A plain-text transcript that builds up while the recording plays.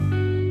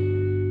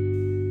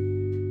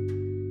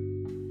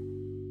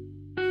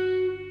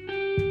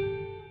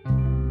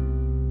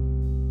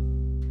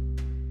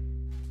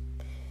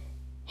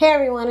Hey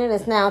everyone, it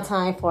is now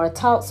time for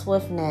Talks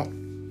with Nick.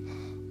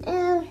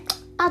 And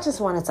I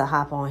just wanted to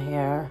hop on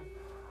here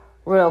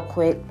real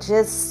quick,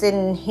 just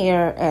sitting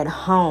here at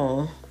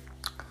home,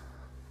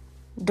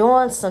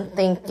 doing some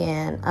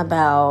thinking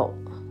about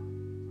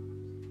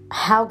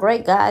how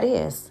great God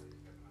is.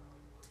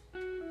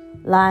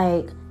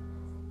 Like,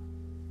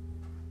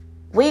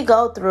 we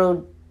go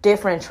through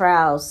different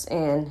trials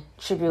and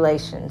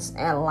tribulations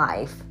in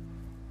life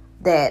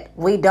that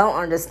we don't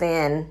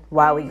understand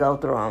why we go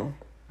through them.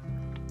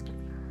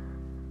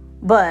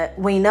 But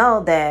we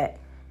know that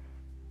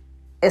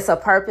it's a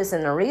purpose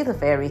and a reason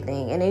for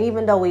everything. And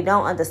even though we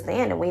don't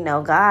understand it, we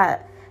know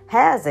God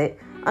has it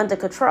under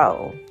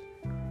control.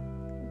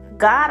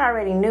 God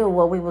already knew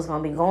what we was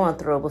going to be going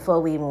through before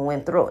we even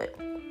went through it.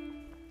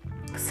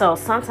 So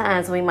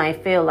sometimes we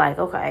might feel like,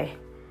 okay,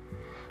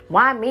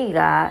 why me,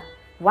 God?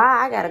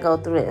 Why I got to go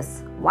through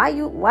this? Why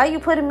you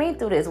putting me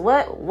through this?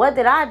 What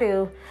did I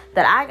do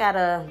that I got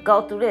to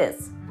go through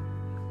this?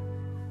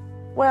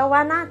 Well,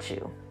 why not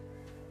you?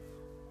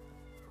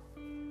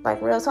 Like,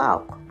 real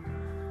talk.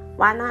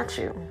 Why not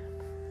you?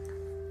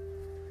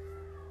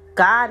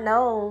 God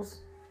knows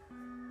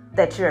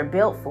that you're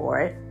built for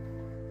it,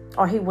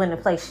 or he wouldn't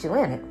have placed you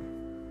in it.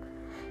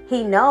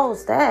 He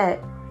knows that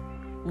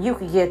you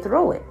could get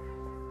through it.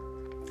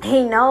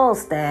 He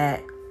knows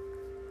that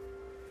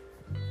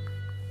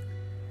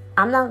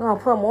I'm not going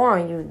to put more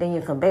on you than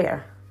you can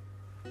bear.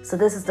 So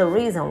this is the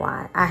reason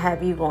why I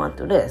have you going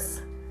through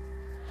this.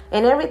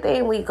 And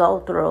everything we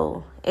go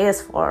through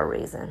is for a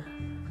reason.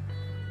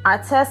 Our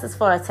test is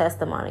for a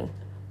testimony.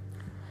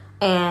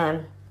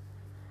 And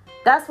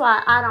that's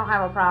why I don't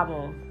have a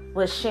problem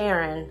with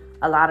sharing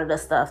a lot of the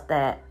stuff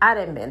that I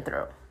done been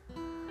through.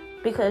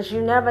 Because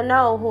you never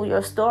know who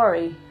your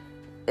story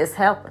is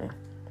helping.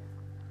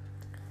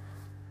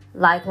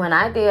 Like when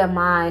I did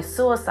my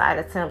suicide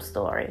attempt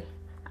story,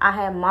 I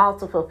had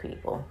multiple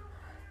people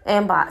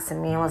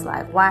inboxing me and was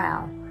like,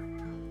 wow,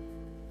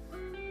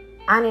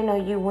 I didn't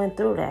know you went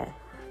through that.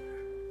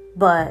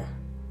 But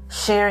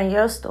sharing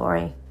your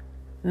story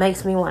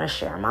makes me want to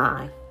share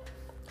mine.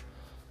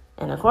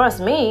 And of course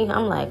me,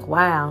 I'm like,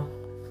 wow,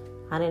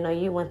 I didn't know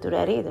you went through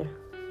that either.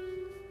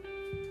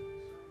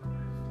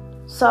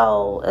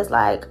 So it's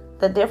like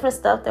the different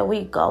stuff that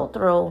we go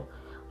through,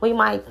 we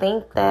might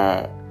think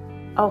that,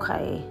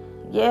 okay,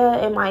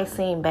 yeah, it might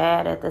seem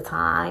bad at the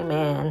time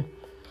and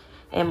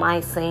it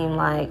might seem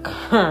like,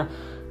 I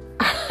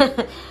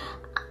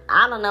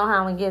don't know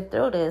how I'm going to get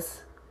through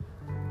this.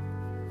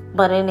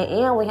 But in the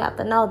end, we have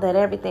to know that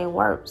everything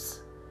works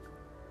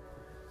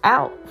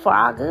out for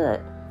our good.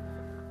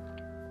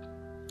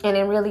 And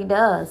it really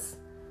does.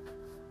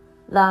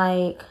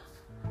 Like,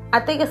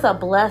 I think it's a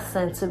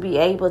blessing to be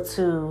able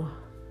to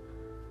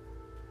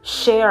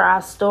share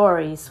our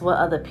stories with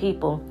other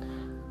people.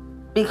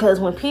 Because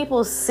when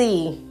people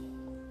see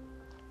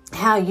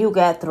how you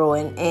got through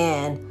it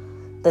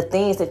and the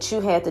things that you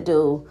had to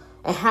do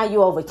and how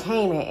you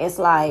overcame it, it's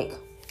like,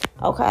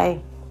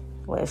 okay,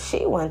 well, if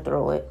she went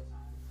through it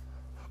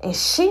and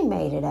she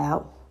made it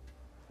out,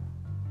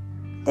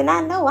 then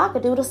I know I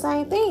could do the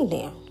same thing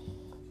then.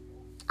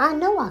 I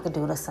know I could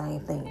do the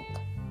same thing.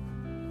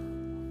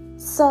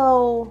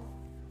 So,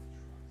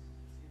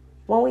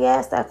 when we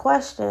ask that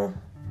question,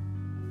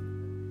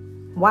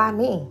 why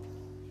me?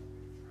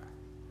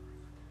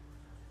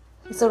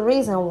 It's a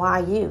reason why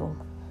you.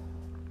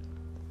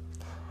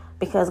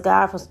 Because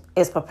God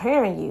is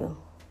preparing you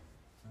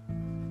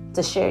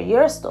to share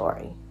your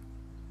story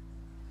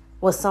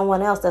with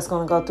someone else that's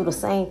going to go through the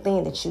same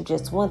thing that you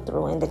just went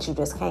through and that you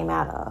just came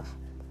out of.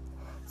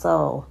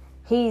 So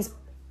he's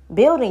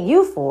building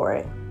you for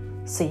it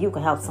so you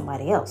can help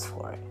somebody else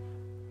for it.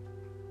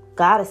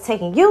 God is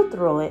taking you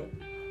through it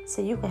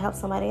so you can help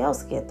somebody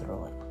else get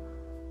through it.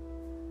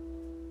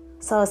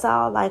 So it's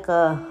all like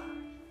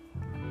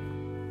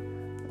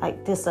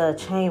this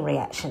chain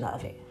reaction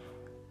of it.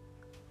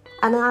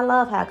 I mean, I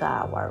love how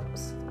God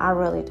works. I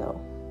really do.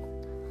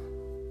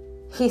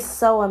 He's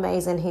so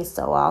amazing. He's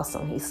so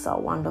awesome. He's so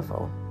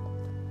wonderful.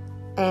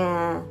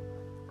 And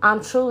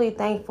I'm truly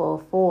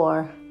thankful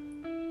for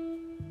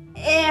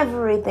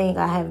everything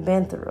I have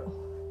been through.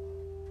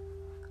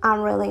 I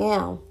really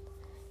am.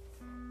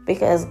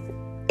 Because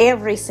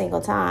every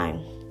single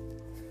time,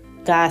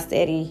 God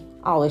steady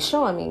always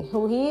showing me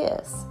who he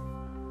is.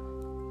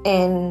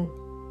 And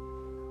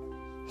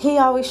he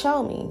always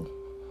showed me,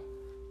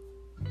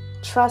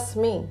 trust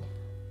me,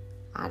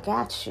 I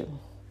got you.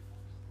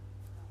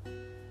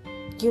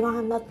 You don't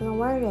have nothing to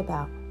worry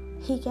about.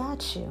 He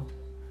got you.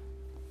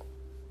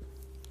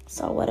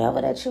 So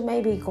whatever that you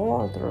may be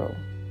going through,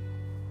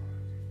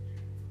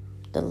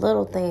 the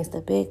little things, the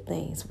big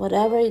things,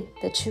 whatever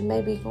that you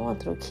may be going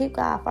through, keep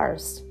God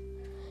first.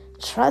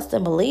 Trust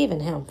and believe in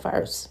him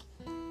first.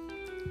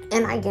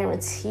 And I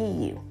guarantee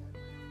you,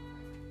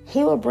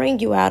 he will bring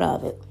you out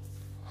of it.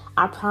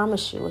 I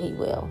promise you he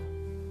will.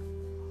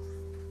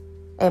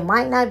 It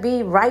might not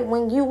be right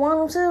when you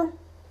want him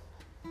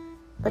to,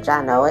 but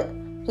y'all know it.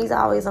 He's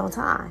always on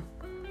time.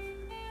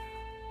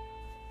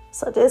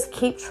 So just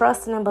keep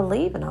trusting and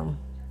believing him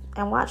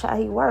and watch how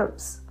he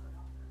works.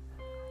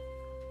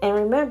 And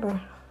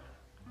remember,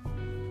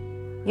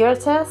 your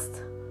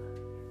test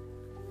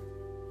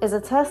is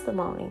a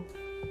testimony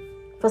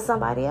for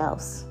somebody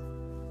else.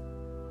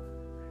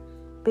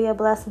 Be a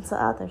blessing to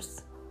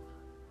others.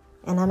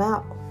 And I'm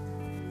out.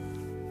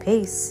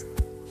 Peace.